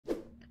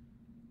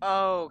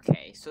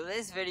Okay, so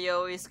this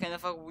video is kind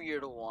of a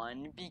weird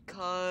one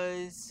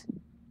because,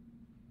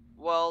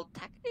 well,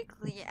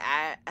 technically,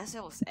 as I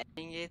was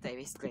editing it, I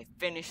basically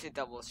finished it.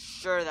 I was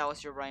sure that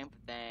was Herobrine, but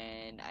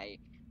then I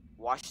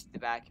watched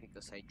it back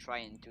because I try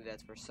and do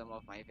that for some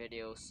of my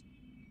videos,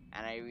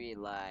 and I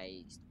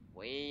realized,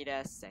 wait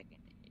a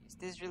second, is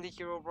this really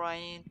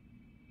Herobrine?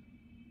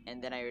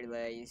 And then I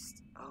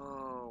realized,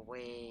 oh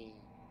wait,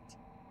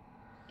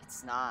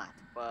 it's not.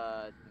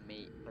 But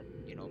maybe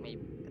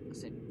that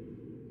doesn't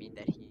mean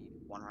that he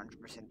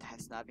 100%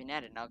 has not been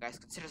added. Now, guys,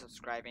 consider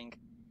subscribing.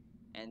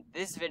 And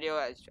this video,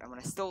 I'm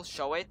gonna still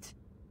show it,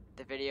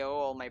 the video,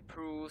 all my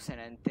proofs, and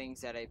then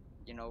things that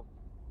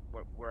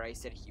where I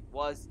said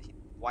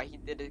why he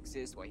did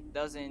exist, why he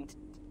doesn't,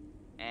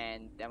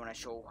 and I'm gonna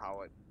show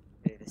how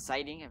the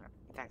sighting. In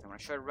fact, I'm gonna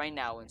show it right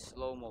now in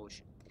slow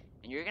motion,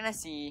 and you're gonna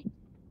see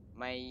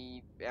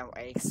I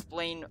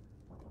explain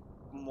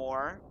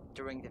more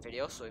during the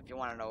video. So if you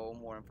want to know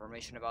more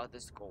information about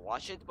this, go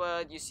watch it.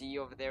 But you see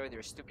over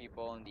there's two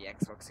people in the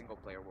Xbox single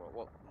player world,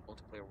 well,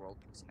 multiplayer world,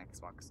 because in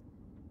Xbox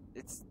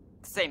it's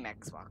the same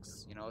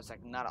Xbox, it's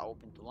like not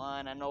open to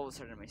LAN, and all of a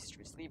sudden my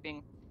sister is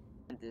sleeping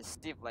and this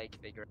Steve-like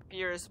figure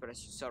appears. But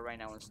as you saw right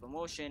now in slow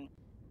motion,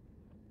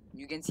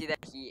 you can see that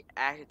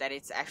that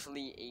it's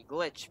actually a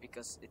glitch,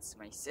 because it's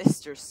my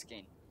sister's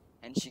skin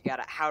and she got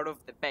out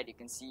of the bed. You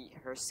can see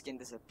her skin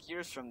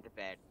disappears from the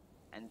bed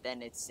and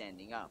then it's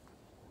standing up,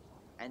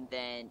 and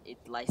then it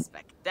lies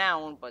back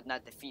down, but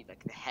not the feet.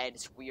 Like, the head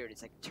is weird,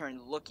 it's like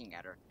turned looking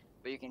at her,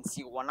 but you can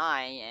see one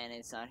eye and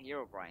it's not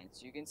Herobrine.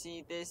 So you can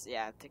see this.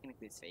 Yeah,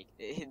 technically it's fake,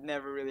 it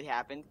never really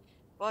happened,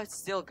 but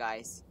still,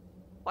 guys,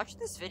 watch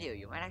this video,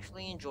 you might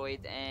actually enjoy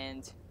it.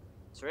 And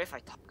sorry if I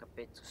talk a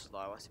bit too slow,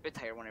 I was a bit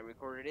tired when I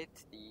recorded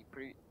it,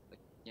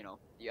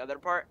 the other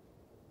part.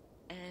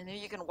 And maybe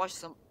you can watch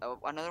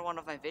another one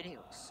of my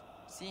videos.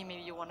 See,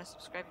 maybe you want to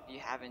subscribe if you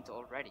haven't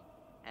already.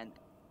 And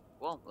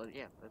well,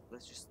 yeah,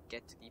 let's just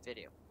get to the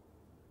video.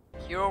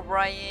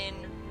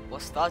 Herobrine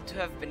was thought to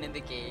have been in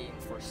the game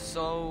for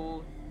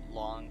so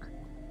long,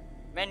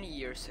 many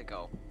years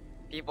ago.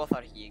 People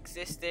thought he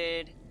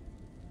existed,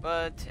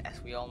 but as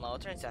we all know,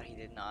 it turns out he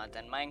did not.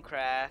 And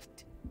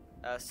Minecraft,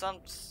 some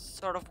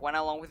sort of went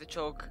along with the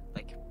joke,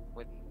 like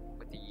with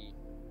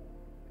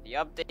the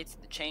updates,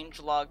 the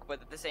changelog,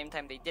 but at the same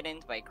time they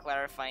didn't, by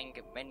clarifying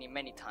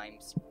many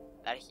times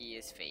that he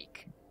is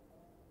fake.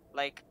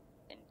 Like,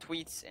 in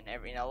tweets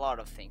and in a lot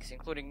of things,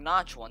 including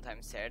Notch one time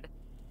said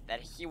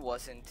that he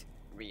wasn't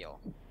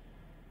real.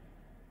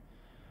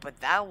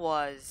 But that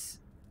was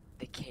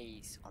the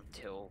case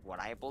until what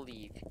I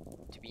believe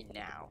to be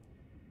now.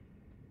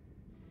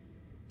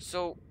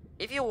 So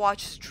if you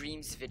watch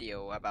Stream's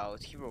video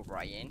about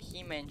Herobrian,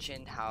 he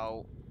mentioned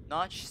how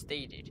Notch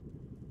stated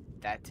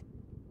that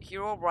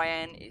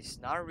Herobrian is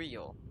not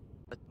real,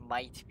 but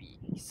might be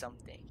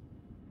something.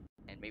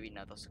 And maybe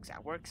not those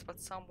exact words, but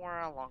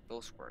somewhere along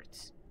those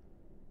words.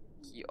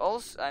 He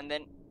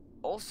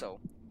also,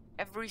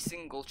 every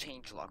single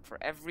changelog for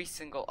every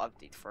single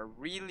update for a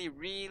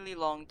really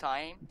long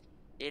time,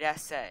 it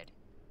has said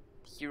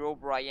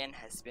Herobrian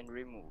has been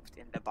removed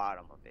in the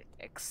bottom of it,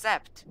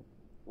 except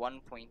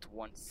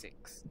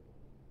 1.16.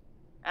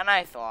 And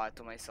I thought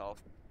to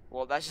myself,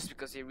 well, that's just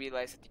because they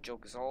realized that the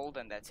joke is old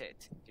and that's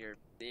it.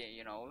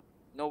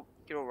 No,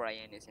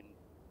 Herobrian isn't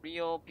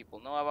real, people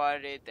know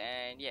about it,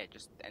 and yeah,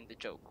 just end the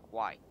joke.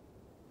 Why?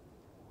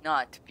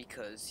 Not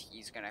because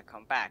he's gonna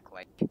come back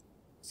like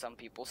some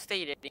people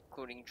stated,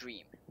 including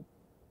Dream.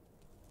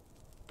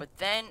 But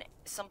then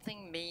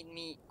something made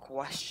me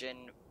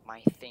question my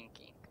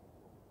thinking,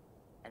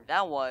 and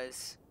that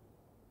was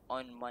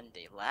on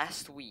Monday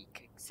last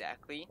week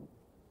exactly.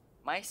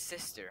 My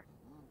sister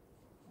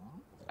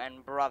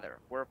and brother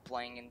were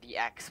playing in the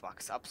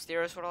Xbox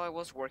upstairs while I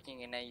was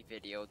working in a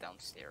video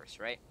downstairs,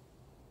 right?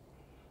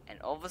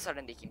 And all of a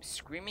sudden they came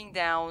screaming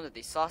down that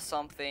they saw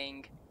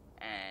something,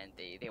 and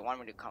they want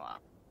me to come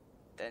up.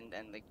 Then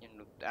like,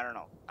 I don't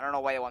know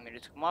why they want me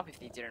to come up. If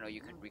they didn't know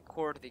you can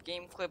record the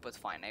game clip, but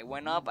fine. I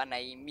went up and I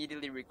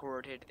immediately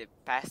recorded the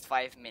past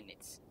 5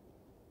 minutes,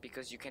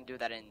 because you can do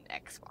that in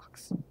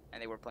Xbox,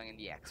 and they were playing in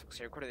the Xbox.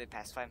 I recorded the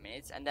past 5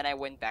 minutes, and then I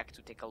went back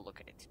to take a look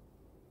at it.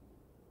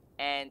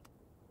 And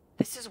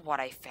this is what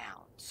I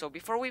found. So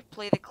before we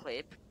play the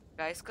clip,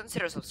 guys,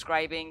 consider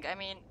subscribing. I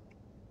mean,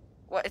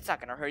 well, it's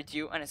not gonna hurt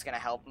you, and it's gonna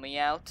help me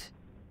out.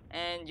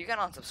 And you can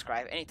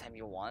unsubscribe anytime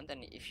you want,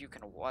 and if you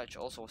can watch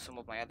also some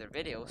of my other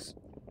videos,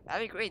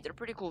 that'd be great. They're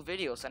pretty cool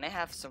videos, and I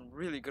have some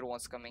really good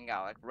ones coming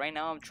out. Like right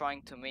now I'm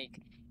trying to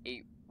make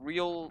a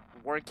real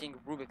working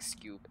Rubik's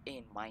Cube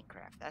in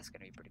Minecraft. That's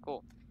gonna be pretty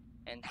cool.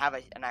 And have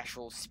an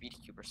actual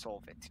speedcuber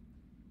solve it.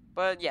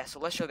 But yeah, so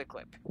let's show the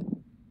clip.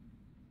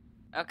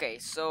 Okay,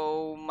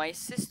 so my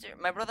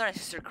brother and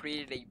sister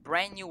created a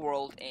brand new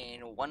world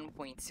in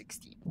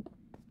 1.16.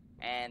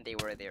 And they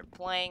were there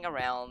playing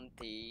around.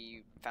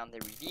 They found the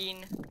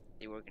ravine.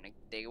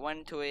 They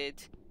went to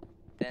it.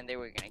 Then they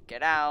were gonna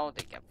get out.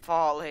 They kept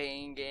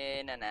falling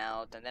in and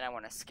out. And then I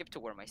want to skip to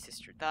where my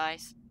sister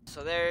dies.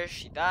 So there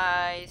she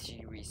dies.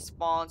 She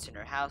respawns in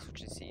her house,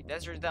 which is a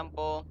desert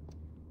temple.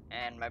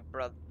 And my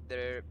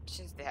brother,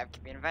 since they have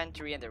keep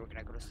inventory and they were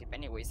gonna go to sleep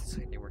anyways, so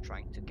they were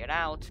trying to get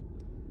out.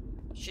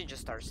 She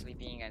just started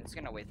sleeping and it's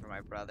gonna wait for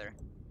my brother.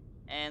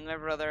 And my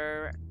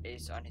brother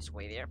is on his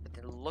way there, but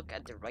then look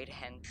at the right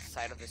hand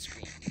side of the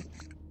screen.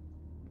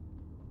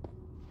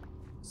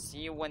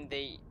 See when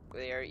they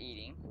are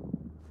eating.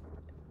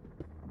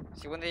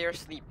 See when they are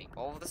sleeping.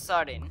 All of a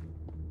sudden,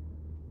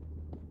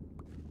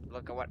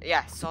 look at what,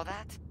 yeah, saw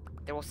that?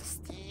 There was a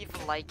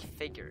Steve-like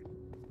figure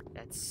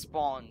that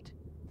spawned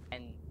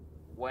and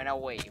went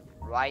away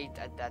right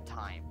at that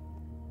time.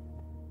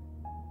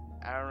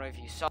 I don't know if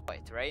you saw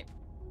it, right?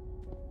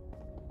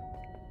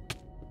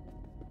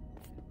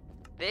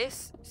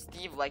 This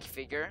Steve-like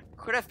figure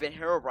could have been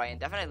Herobrian,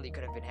 definitely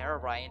could have been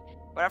Herobrian,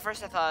 but at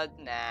first I thought,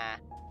 nah,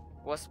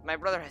 my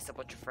brother has a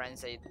bunch of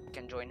friends that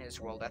can join his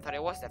world. I thought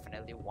it was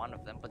definitely one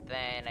of them, but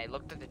then I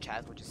looked at the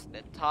chat, which is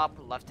the top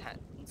left-hand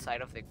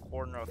side of the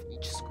corner of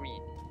each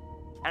screen,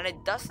 and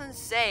it doesn't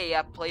say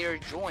a player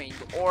joined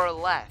or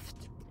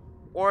left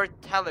or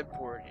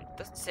teleported. It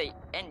doesn't say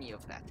any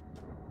of that.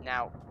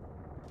 Now,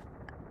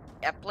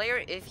 a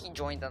player, if he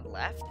joined and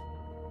left,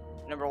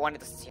 number one, it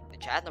doesn't see in the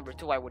chat. Number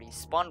two, why would he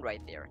spawn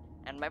right there?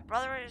 And my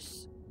brother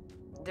is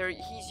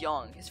he's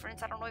young. His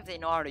friends, I don't know if they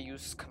know how to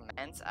use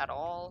commands at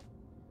all.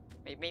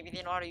 Maybe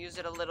they know how to use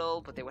it a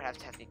little, but they would have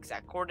to have the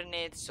exact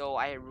coordinates, so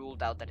I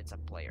ruled out that it's a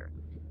player.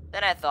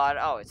 Then I thought,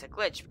 oh, it's a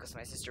glitch, because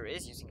my sister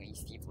is using a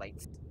Steve-like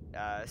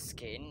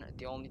skin.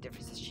 The only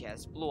difference is she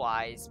has blue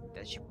eyes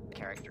that she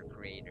character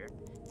creator,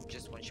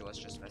 just when she was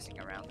just messing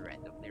around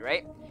randomly,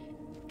 right?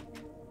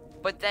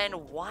 But then,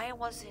 why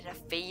was it a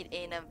fade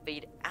in and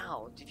fade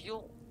out? If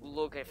you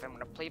look, if I'm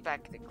gonna play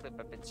back the clip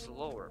a bit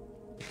slower,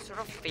 it sort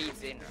of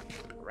fades in,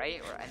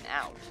 right? Or an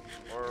out.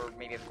 Or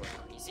maybe I'm going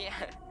crazy.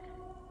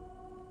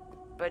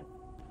 But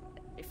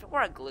if it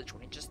were a glitch,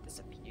 would it just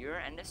disappear?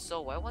 And if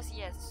so, why was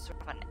he at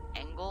sort of an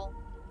angle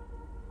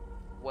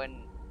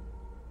when,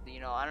 you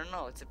know, I don't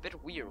know, it's a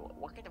bit weird.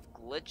 What kind of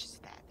glitch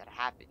is that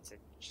happens? It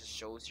just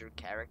shows your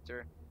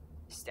character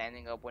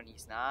standing up when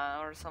he's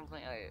not, or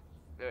something, like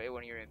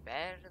when you're in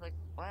bed? Like,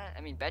 what?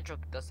 I mean,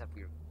 Bedrock does have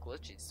weird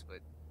glitches,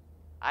 but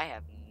I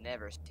have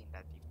never seen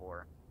that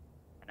before,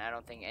 and I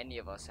don't think any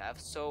of us have.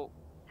 So,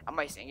 am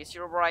I saying it's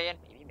Herobrian?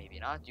 Maybe, maybe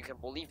not. You can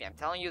believe me. I'm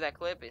telling you that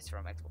clip is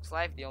from Xbox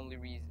Live. The only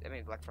reason, I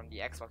mean, like from the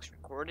Xbox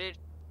recorded,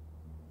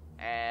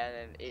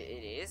 and it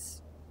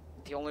is.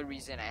 The only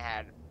reason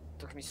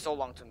took me so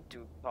long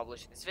to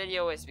publish this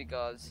video is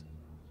because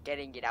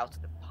getting it out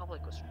to the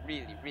public was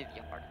really, really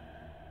hard.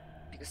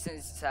 Because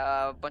since it's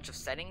a bunch of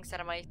settings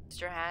that my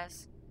sister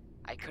has,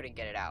 I couldn't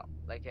get it out.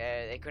 Like,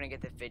 I couldn't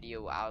get the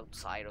video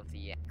outside of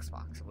the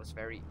Xbox. It was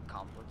very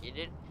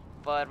complicated.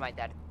 But my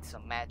dad did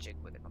some magic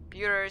with the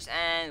computers,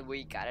 and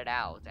we got it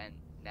out. And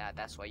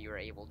that's why you're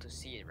able to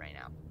see it right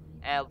now.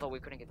 Although we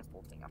couldn't get the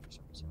full thing out for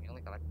some reason. We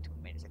only got like 2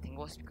 minutes. I think it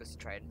was because he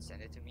tried and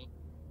sent it to me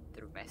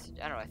through message.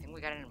 I don't know. I think we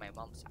got it in my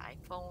mom's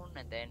iPhone,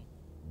 and then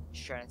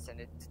she tried and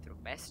sent it through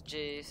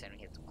messages, and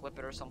we had to clip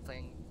it or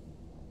something.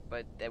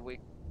 But then we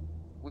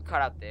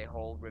cut out the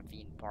whole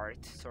ravine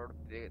part. Sort of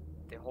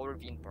the whole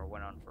ravine part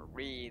went on for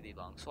really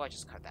long, so I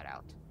just cut that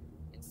out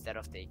instead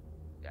of the,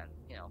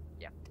 you know,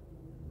 yeah.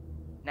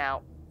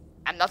 Now,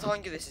 I'm not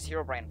telling you this is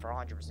Herobrine for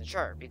 100%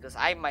 sure, because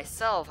I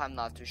myself am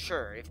not too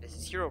sure if this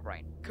is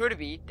Herobrine. Could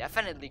be,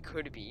 definitely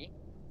could be,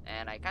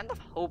 and I kind of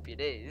hope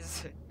it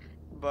is,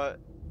 but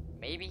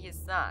maybe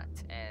it's not,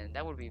 and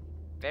that would be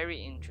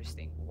very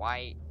interesting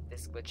why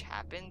this glitch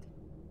happened.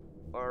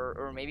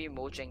 Or maybe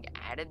Mojang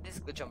added this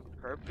glitch on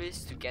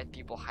purpose to get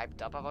people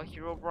hyped up about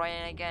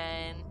Herobrine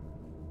again.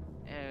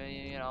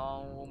 You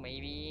know,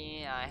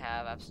 maybe. I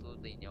have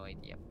absolutely no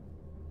idea.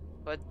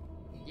 But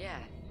yeah,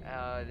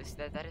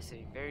 that is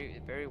a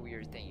very, very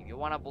weird thing. If you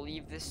wanna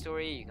believe this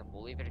story, you can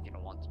believe it. If you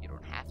don't want to, you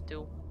don't have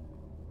to.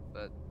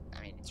 But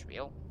I mean, it's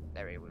real,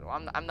 very real.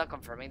 I'm not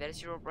confirming that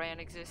Herobrine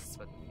exists,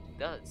 but it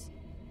does.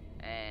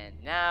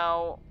 And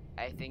now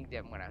I think that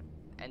I'm gonna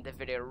end the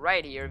video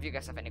right here. If you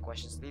guys have any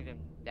questions, leave them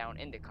down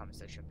in the comment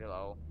section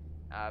below,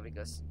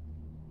 because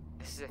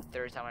this is the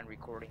third time I'm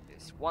recording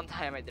this. One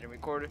time I didn't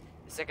record it,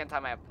 the second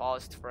time I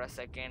paused for a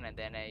second and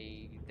then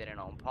I didn't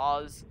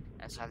unpause,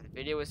 and so the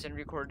video isn't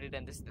recorded,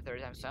 and this is the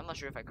third time, so I'm not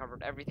sure if I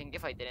covered everything.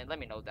 If I didn't, let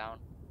me know down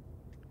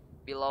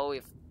below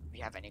if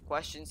you have any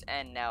questions.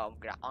 And now I'm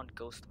gonna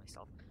unghost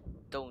myself.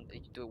 Don't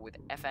do it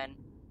with FN,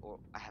 or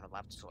I have a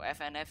laptop, so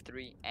FN,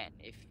 F3, and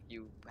if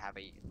you have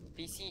a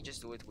PC,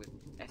 just do it with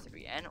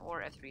F3N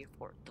or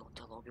F3F4. Don't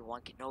tell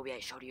Obi-Wan Kenobi I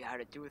showed you how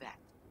to do that,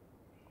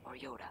 or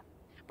Yoda.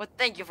 But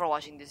thank you for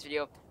watching this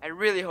video. I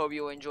really hope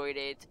you enjoyed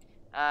it.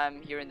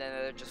 Here in the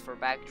Nether just for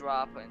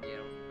backdrop and, you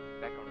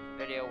know, background of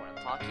the video when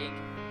I'm talking.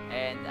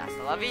 And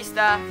hasta la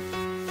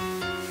vista.